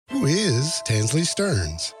Who is Tansley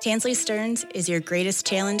Stearns? Tansley Stearns is your greatest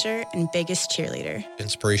challenger and biggest cheerleader.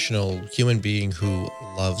 Inspirational human being who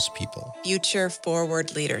loves people. Future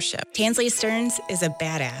forward leadership. Tansley Stearns is a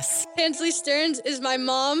badass. Tansley Stearns is my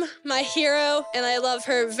mom, my hero, and I love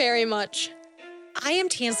her very much. I am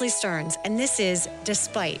Tansley Stearns, and this is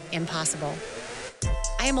Despite Impossible.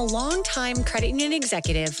 I am a longtime credit union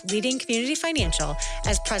executive leading Community Financial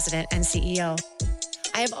as president and CEO.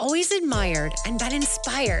 I have always admired and been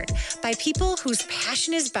inspired by people whose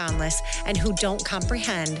passion is boundless and who don't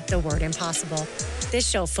comprehend the word impossible. This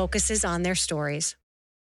show focuses on their stories.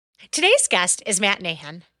 Today's guest is Matt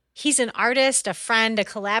Nahan. He's an artist, a friend, a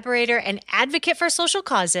collaborator, an advocate for social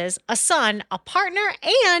causes, a son, a partner,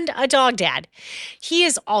 and a dog dad. He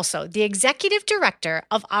is also the executive director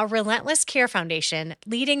of our Relentless Care Foundation,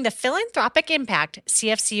 leading the philanthropic impact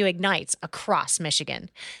CFCU ignites across Michigan.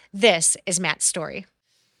 This is Matt's story.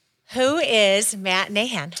 Who is Matt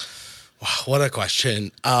Nahan? Wow, what a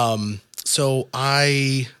question. So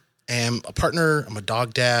I am a partner, I'm a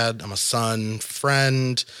dog dad, I'm a son,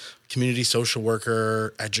 friend, community social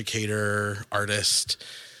worker, educator, artist,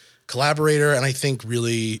 collaborator, and I think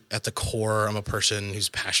really at the core, I'm a person who's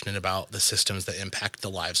passionate about the systems that impact the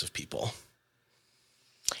lives of people.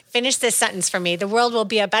 Finish this sentence for me. The world will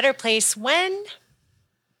be a better place when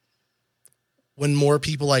more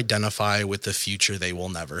people identify with the future they will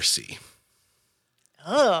never see.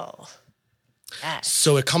 Oh, yes.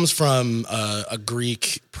 So it comes from a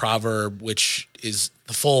Greek proverb, which is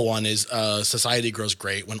the full one is society grows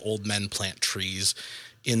great when old men plant trees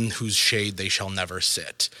in whose shade they shall never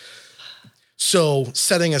sit. So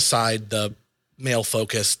setting aside the male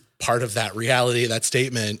focused part of that reality, that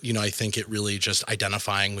statement, I think it really just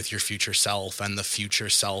identifying with your future self and the future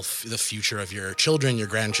self, the future of your children, your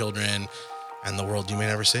grandchildren, and the world you may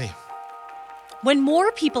never see. When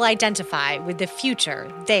more people identify with the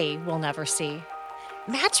future they will never see.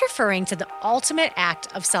 Matt's referring to the ultimate act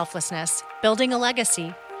of selflessness, building a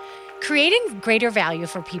legacy, creating greater value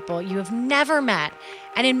for people you have never met,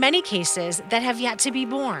 and in many cases that have yet to be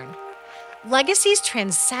born. Legacies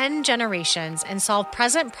transcend generations and solve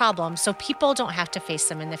present problems so people don't have to face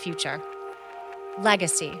them in the future.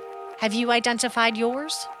 Legacy. Have you identified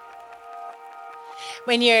yours?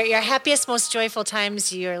 When your happiest, most joyful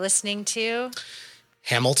times you're listening to?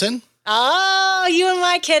 Hamilton. Oh, you and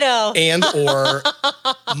my kiddo. And or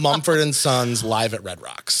Mumford & Sons live at Red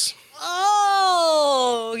Rocks.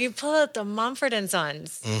 Oh, you pull out the Mumford &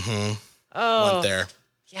 Sons. Mm-hmm. Oh. Went there.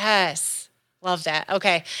 Yes. Love that.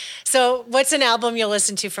 Okay. So what's an album you'll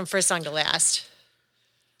listen to from first song to last?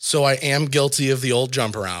 So I am guilty of the old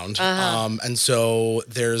jump around. Uh-huh. And so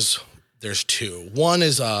there's two. One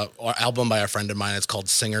is an album by a friend of mine. It's called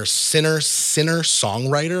Sinner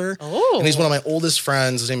Songwriter. Oh. And he's one of my oldest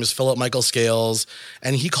friends. His name is Philip Michael Scales.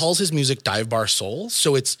 And he calls his music dive bar soul.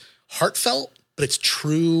 So it's heartfelt, but it's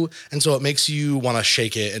true. And so it makes you want to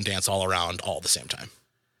shake it and dance all around all at the same time.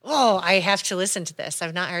 Oh, I have to listen to this.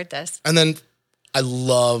 I've not heard this. And then I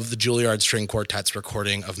love the Juilliard String Quartet's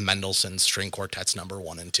recording of Mendelssohn's String Quartets No.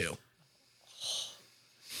 1 and 2.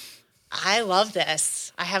 I love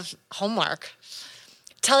this. I have homework.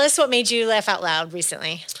 Tell us what made you laugh out loud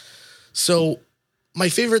recently. So my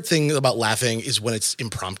favorite thing about laughing is when it's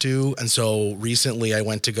impromptu. And so recently I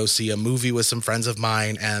went to go see a movie with some friends of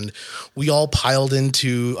mine and we all piled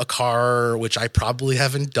into a car, which I probably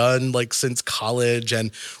haven't done since college.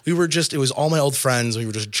 And it was all my old friends. We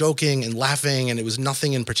were just joking and laughing and it was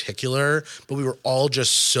nothing in particular, but we were all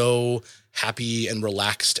just so happy and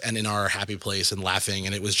relaxed and in our happy place and laughing.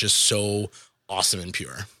 And it was just so awesome and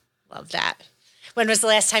pure. Love that. When was the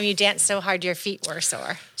last time you danced so hard your feet were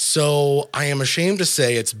sore? So I am ashamed to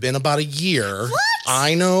say it's been about a year. What?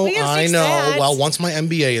 I know. That. Well, once my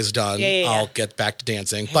MBA is done, Yeah. I'll get back to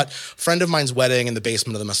dancing. But friend of mine's wedding in the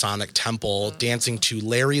basement of the Masonic Temple, dancing to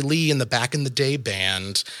Larry Lee in the Back in the Day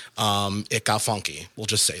band, it got funky. We'll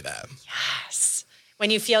just say that. Yes.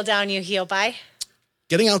 When you feel down, you heal by?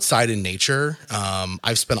 Getting outside in nature.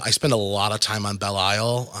 I spend a lot of time on Belle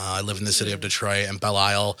Isle. I live in the city of Detroit, and Belle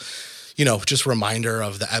Isle, just a reminder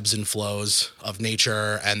of the ebbs and flows of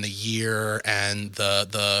nature and the year and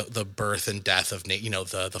the birth and death of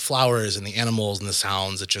the flowers and the animals and the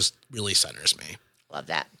sounds. It just really centers me. Love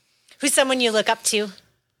that. Who's someone you look up to?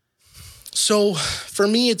 So for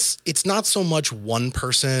me, it's not so much one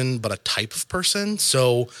person, but a type of person.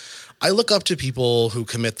 So I look up to people who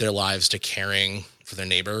commit their lives to caring for their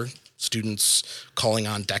neighbor, students calling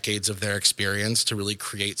on decades of their experience to really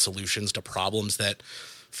create solutions to problems that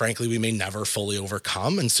frankly, we may never fully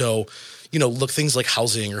overcome. And so, look, things like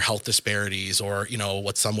housing or health disparities or,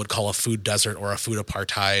 what some would call a food desert or a food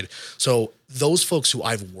apartheid. So those folks who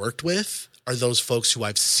I've worked with are those folks who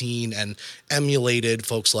I've seen and emulated,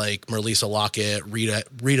 folks like Merlisa Lockett,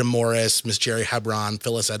 Rita Morris, Miss Jerry Hebron,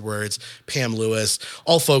 Phyllis Edwards, Pam Lewis,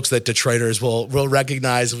 all folks that Detroiters will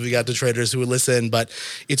recognize if we got Detroiters who would listen. But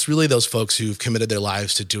it's really those folks who've committed their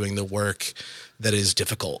lives to doing the work that is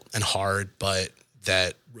difficult and hard, but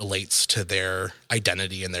that relates to their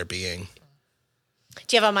identity and their being.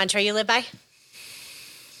 Do you have a mantra you live by?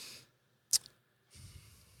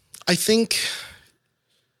 I think,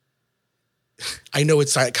 I know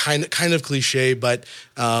it's kind of cliche, but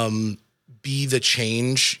be the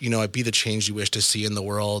change, be the change you wish to see in the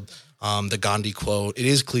world. The Gandhi quote, it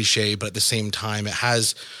is cliche, but at the same time, it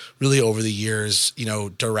has really over the years,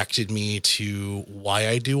 directed me to why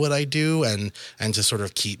I do what I do and to sort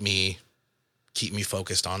of keep me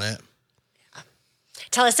focused on it.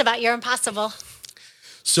 Tell us about your impossible.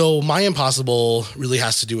 So my impossible really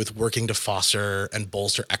has to do with working to foster and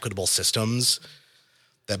bolster equitable systems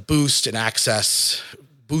that boost access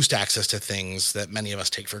to things that many of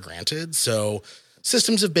us take for granted. So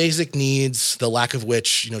systems of basic needs, the lack of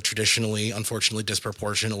which, traditionally, unfortunately,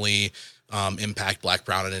 disproportionately impact Black,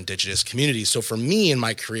 Brown, and Indigenous communities. So for me in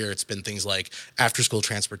my career, it's been things like after-school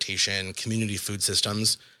transportation, community food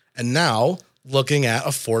systems, and now looking at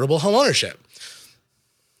affordable homeownership.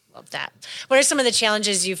 Love that. What are some of the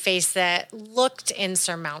challenges you faced that looked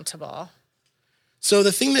insurmountable? So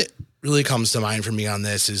the thing that really comes to mind for me on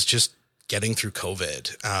this is just getting through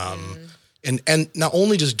COVID. And not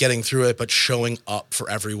only just getting through it, but showing up for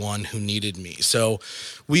everyone who needed me. So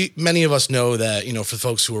many of us know that, for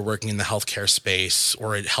folks who are working in the healthcare space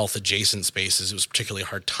or in health adjacent spaces, it was a particularly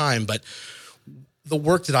hard time. But the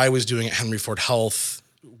work that I was doing at Henry Ford Health,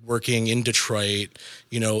 working in Detroit,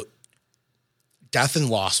 death and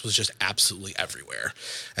loss was just absolutely everywhere.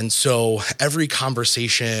 And so every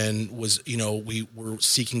conversation was, we were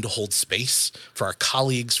seeking to hold space for our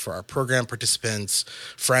colleagues, for our program participants,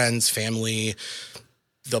 friends, family,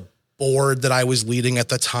 the board that I was leading at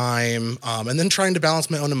the time, and then trying to balance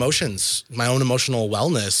my own emotions. My own emotional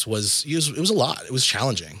wellness it was a lot. It was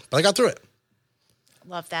challenging, but I got through it.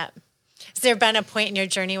 Love that. Has there been a point in your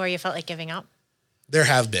journey where you felt like giving up? There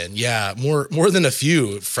have been, yeah, more than a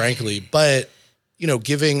few, frankly, but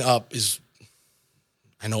giving up is,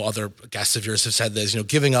 I know other guests of yours have said this,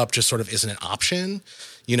 giving up just sort of isn't an option,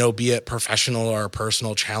 be it professional or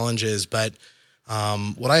personal challenges. But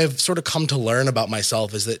what I have sort of come to learn about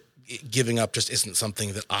myself is that giving up just isn't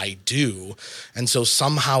something that I do. And so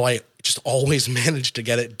somehow I just always manage to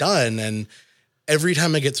get it done. And every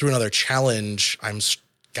time I get through another challenge, I'm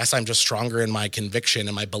just stronger in my conviction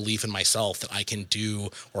and my belief in myself that I can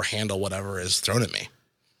do or handle whatever is thrown at me.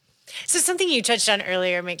 So something you touched on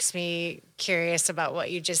earlier makes me curious about what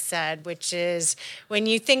you just said, which is when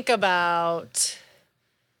you think about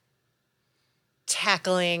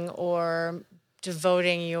tackling or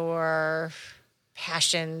devoting your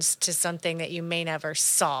passions to something that you may never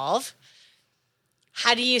solve,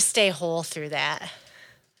 how do you stay whole through that?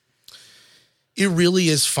 It really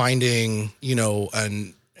is finding,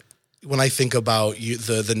 and when I think about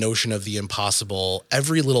the notion of the impossible,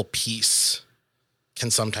 every little piece can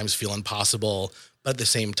sometimes feel impossible, but at the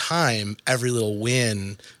same time, every little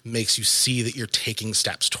win makes you see that you're taking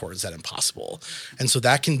steps towards that impossible. And so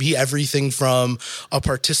that can be everything from a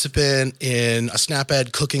participant in a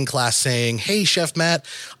SNAP-Ed cooking class saying, "Hey, Chef Matt,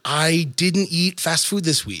 I didn't eat fast food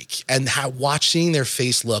this week," and seeing their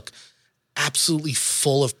face look absolutely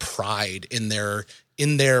full of pride in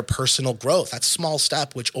their personal growth. That small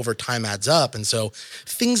step, which over time adds up. And so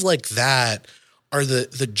things like that are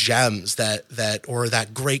the gems that or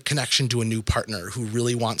that great connection to a new partner who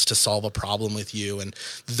really wants to solve a problem with you, and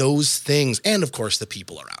those things, and of course the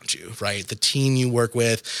people around you, right? The team you work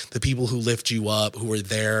with, the people who lift you up, who are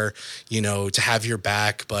there, to have your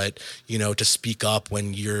back, but to speak up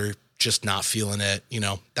when you're just not feeling it.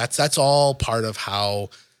 That's all part of how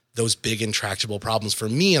those big intractable problems for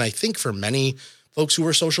me, and I think for many folks who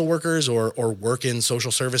are social workers or work in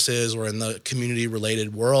social services or in the community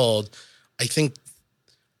related world, I think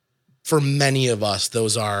for many of us,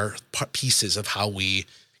 those are pieces of how we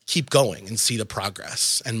keep going and see the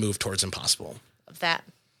progress and move towards impossible. Love that.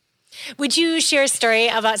 Would you share a story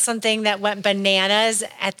about something that went bananas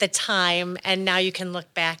at the time and now you can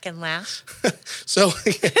look back and laugh? So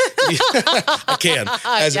I can,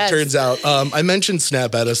 as It turns out. I mentioned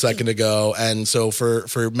SNAP-Ed a second ago. And so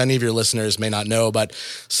for many of your listeners may not know, but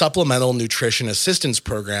Supplemental Nutrition Assistance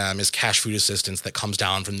Program is cash food assistance that comes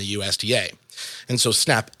down from the USDA. And so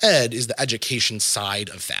SNAP Ed is the education side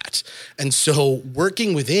of that. And so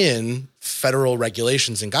working within federal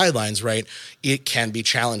regulations and guidelines, right, it can be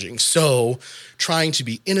challenging. So trying to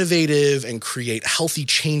be innovative and create healthy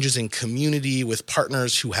changes in community with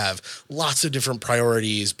partners who have lots of different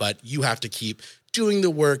priorities, but you have to keep doing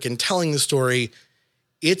the work and telling the story,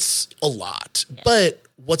 it's a lot. Yeah. But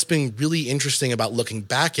what's been really interesting about looking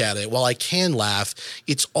back at it, while I can laugh,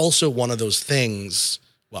 it's also one of those things,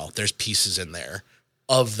 well, there's pieces in there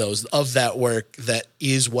of that work that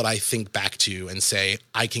is what I think back to and say,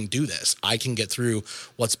 I can do this. I can get through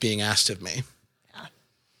what's being asked of me. Yeah.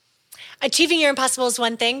 Achieving your impossible is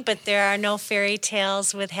one thing, but there are no fairy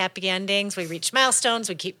tales with happy endings. We reach milestones,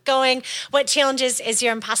 we keep going. What challenges is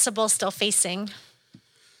your impossible still facing?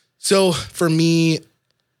 So for me,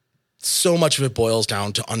 so much of it boils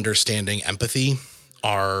down to understanding empathy,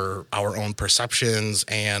 our own perceptions,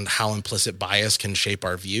 and how implicit bias can shape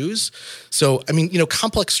our views. So, I mean,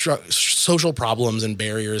 complex social problems and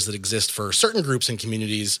barriers that exist for certain groups and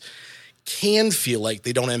communities can feel like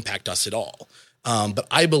they don't impact us at all. But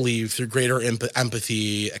I believe through greater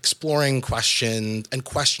empathy, exploring questions and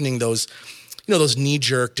questioning those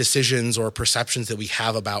knee-jerk decisions or perceptions that we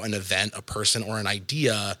have about an event, a person, or an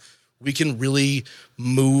idea, we can really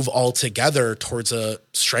move all together towards a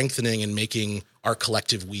strengthening and making our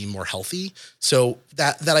collective we more healthy. So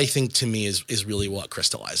that I think to me is really what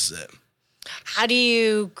crystallizes it. How do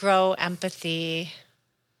you grow empathy?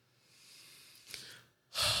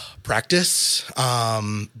 Practice,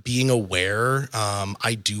 being aware.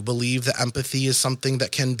 I do believe that empathy is something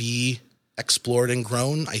that can be explored and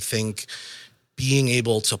grown. I think being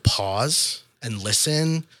able to pause and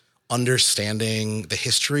listen, understanding the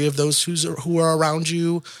history of those who are around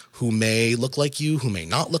you, who may look like you, who may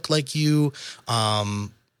not look like you,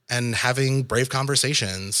 and having brave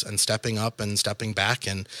conversations and stepping up and stepping back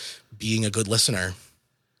and being a good listener.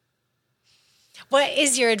 What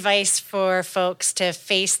is your advice for folks to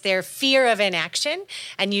face their fear of inaction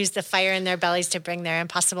and use the fire in their bellies to bring their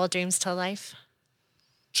impossible dreams to life?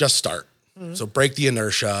 Just start. Mm-hmm. So break the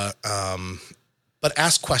inertia. But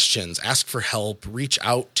ask questions, ask for help, reach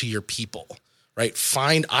out to your people, right?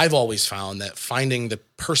 I've always found that finding the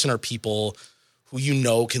person or people who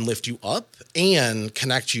can lift you up and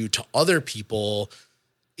connect you to other people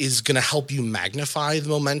is going to help you magnify the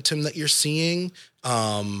momentum that you're seeing.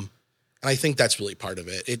 And I think that's really part of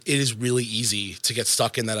it. It is really easy to get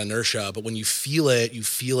stuck in that inertia, but when you feel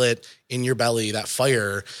it in your belly, that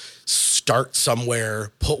fire, start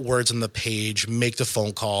somewhere, put words on the page, make the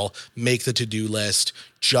phone call, make the to-do list,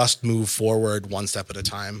 just move forward one step at a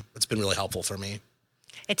time. It's been really helpful for me.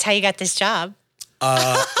 It's how you got this job.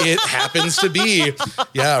 It happens to be,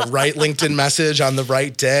 right LinkedIn message on the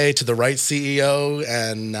right day to the right CEO,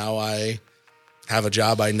 and now I have a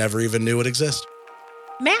job I never even knew would exist.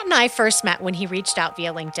 Matt and I first met when he reached out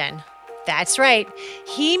via LinkedIn. That's right.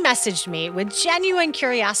 He messaged me with genuine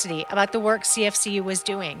curiosity about the work CFCU was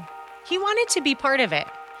doing. He wanted to be part of it.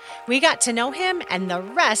 We got to know him, and the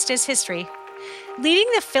rest is history. Leading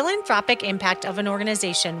the philanthropic impact of an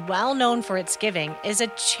organization well known for its giving is a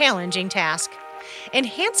challenging task.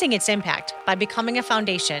 Enhancing its impact by becoming a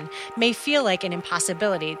foundation may feel like an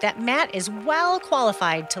impossibility that Matt is well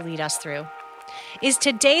qualified to lead us through. Is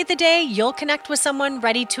today the day you'll connect with someone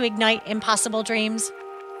ready to ignite impossible dreams?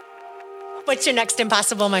 What's your next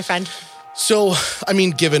impossible, my friend? So, I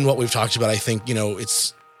mean, given what we've talked about, I think,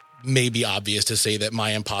 it's maybe obvious to say that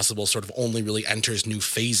my impossible sort of only really enters new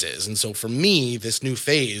phases. And so for me, this new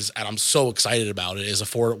phase, and I'm so excited about it,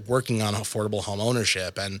 is working on affordable home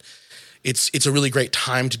ownership. And it's a really great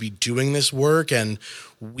time to be doing this work. And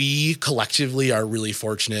we collectively are really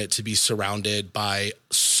fortunate to be surrounded by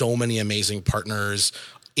so many amazing partners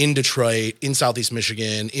in Detroit, in Southeast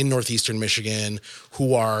Michigan, in Northeastern Michigan,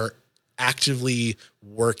 who are actively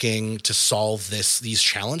working to solve these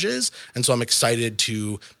challenges. And so I'm excited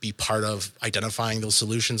to be part of identifying those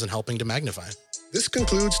solutions and helping to magnify. This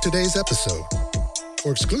concludes today's episode.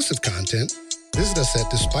 For exclusive content, visit us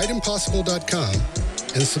at despiteimpossible.com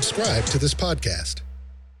and subscribe to this podcast.